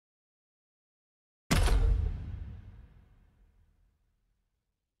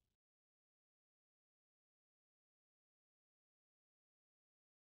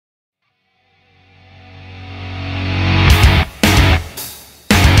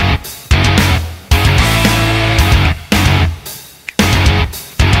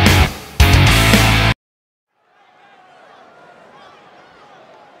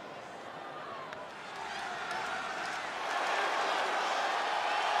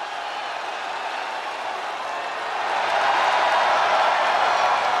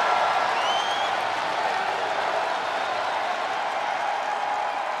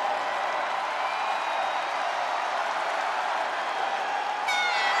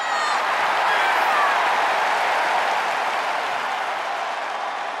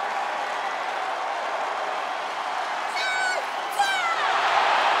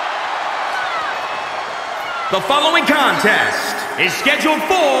The following contest is scheduled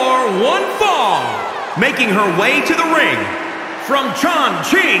for one fall. Making her way to the ring, from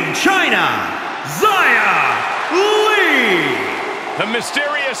Chongqing, China, Xia Li. The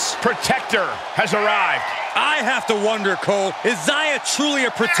mysterious protector has arrived. I have to wonder, Cole, is Xia truly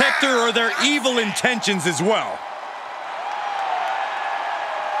a protector, or are there evil intentions as well?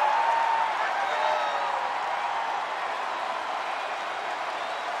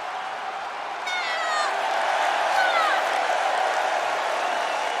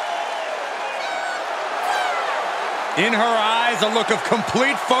 In her eyes, a look of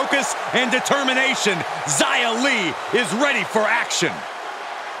complete focus and determination. Xia Li is ready for action.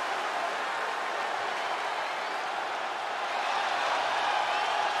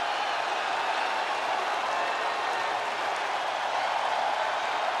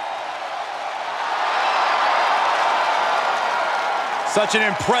 Such an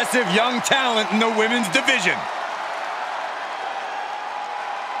impressive young talent in the women's division.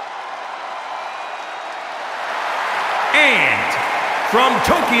 And from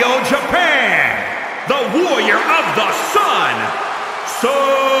Tokyo, Japan, the Warrior of the Sun,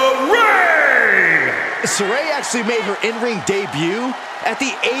 Sarray! Sarray actually made her in-ring debut at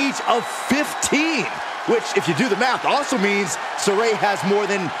the age of 15, which, if you do the math, also means Sarray has more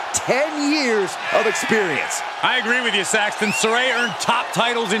than 10 years of experience. I agree with you, Saxton. Sarray earned top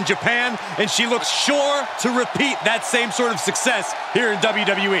titles in Japan, and she looks sure to repeat that same sort of success here in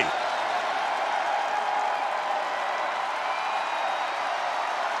WWE.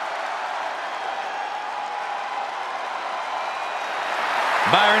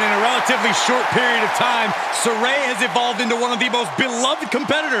 Byron, in a relatively short period of time, Sarray has evolved into one of the most beloved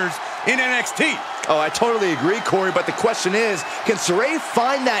competitors in NXT. Oh, I totally agree, Corey, but the question is, can Sarray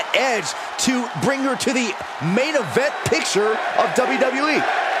find that edge to bring her to the main event picture of WWE?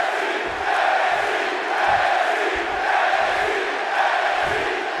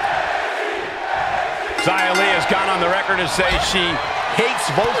 Xia Li has gone on the record to say she hates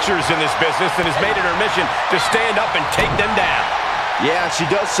vultures in this business and has made it her mission to stand up and take them down. Yeah, she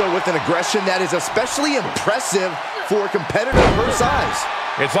does so with an aggression that is especially impressive for a competitor of her size.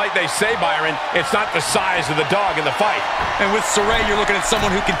 It's like they say, Byron, it's not the size of the dog in the fight. And with Sarray, you're looking at someone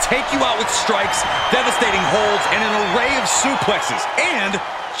who can take you out with strikes, devastating holds, and an array of suplexes. And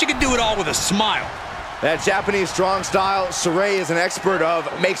she can do it all with a smile. That Japanese strong style Sarray is an expert of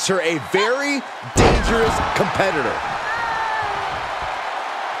makes her a very dangerous competitor.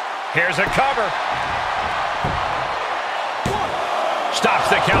 Here's a cover. Stops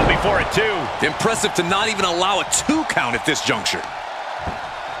the count before a 2. Impressive to not even allow a 2 count at this juncture.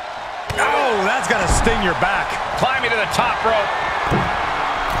 Oh, that's gonna sting your back. Climbing to the top rope.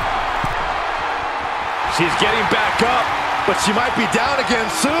 She's getting back up, but she might be down again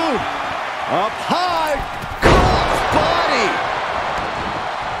soon. Up high, cross body.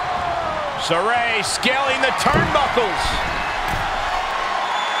 Sarray scaling the turnbuckles.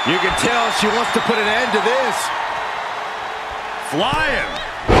 You can tell she wants to put an end to this. Flying.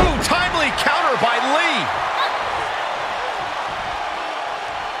 Ooh, timely counter by Li.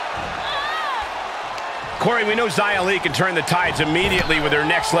 Corey, we know Xia Li can turn the tides immediately with her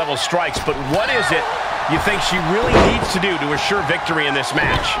next level strikes, but what is it you think she really needs to do to assure victory in this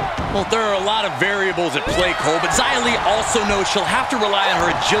match? Well, there are a lot of variables at play, Cole, but Xia Li also knows she'll have to rely on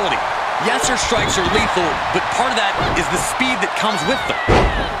her agility. Yes, her strikes are lethal, but part of that is the speed that comes with them.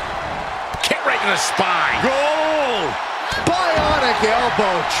 Kick right to the spine. Goal! Bionic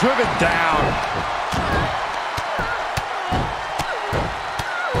elbow driven down.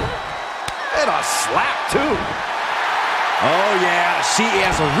 And a slap, too. Oh, yeah, she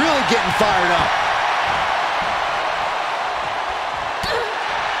is really getting fired up.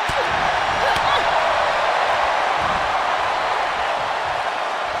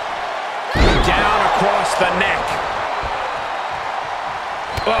 Down across the neck.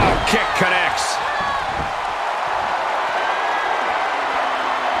 Oh, kick connects.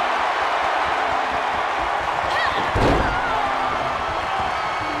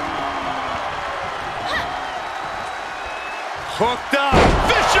 Hooked up.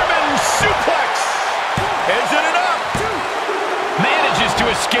 Fisherman suplex. Isn't it up? Manages to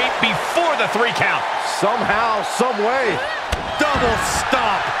escape before the 3 count. Somehow, some way. Double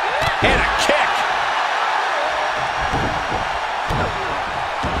stop. And a kick.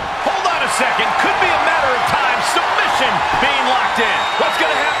 Hold on a second. Could be a matter of time. Submission being locked in. What's going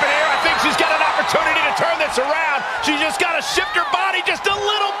to happen here? I think she's got an opportunity to turn this around. She's just got to shift her body just a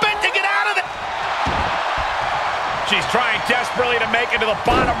little bit to get out of it. She's trying desperately to make it to the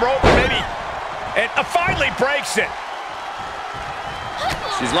bottom rope, maybe, and finally breaks it.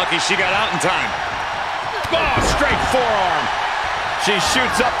 She's lucky she got out in time. Oh, straight forearm. She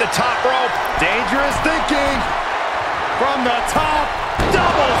shoots up the top rope. Dangerous thinking. From the top,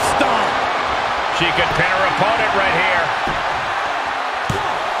 double stomp. She could pin her opponent right here.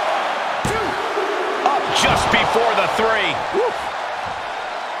 1, 2. Up just before the 3. Woo.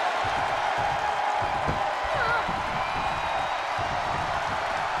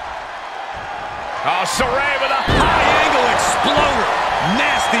 Oh, Sarray with a high-angle exploder.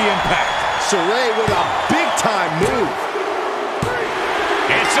 Nasty impact. Sarray with a big-time move.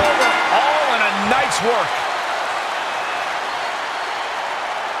 It's over, all in a night's work.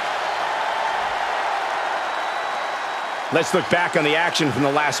 Let's look back on the action from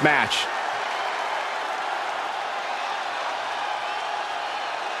the last match.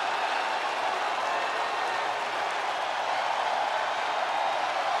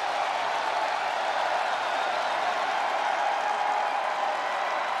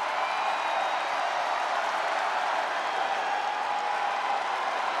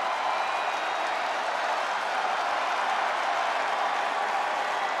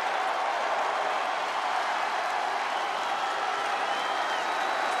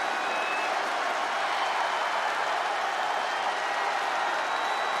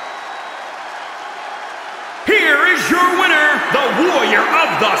 Here is your winner, the Warrior of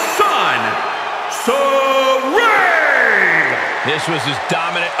the Sun, Sarray! This was as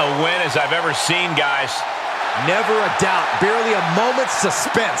dominant a win as I've ever seen, guys. Never a doubt, barely a moment's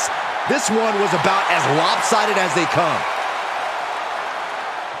suspense. This one was about as lopsided as they come.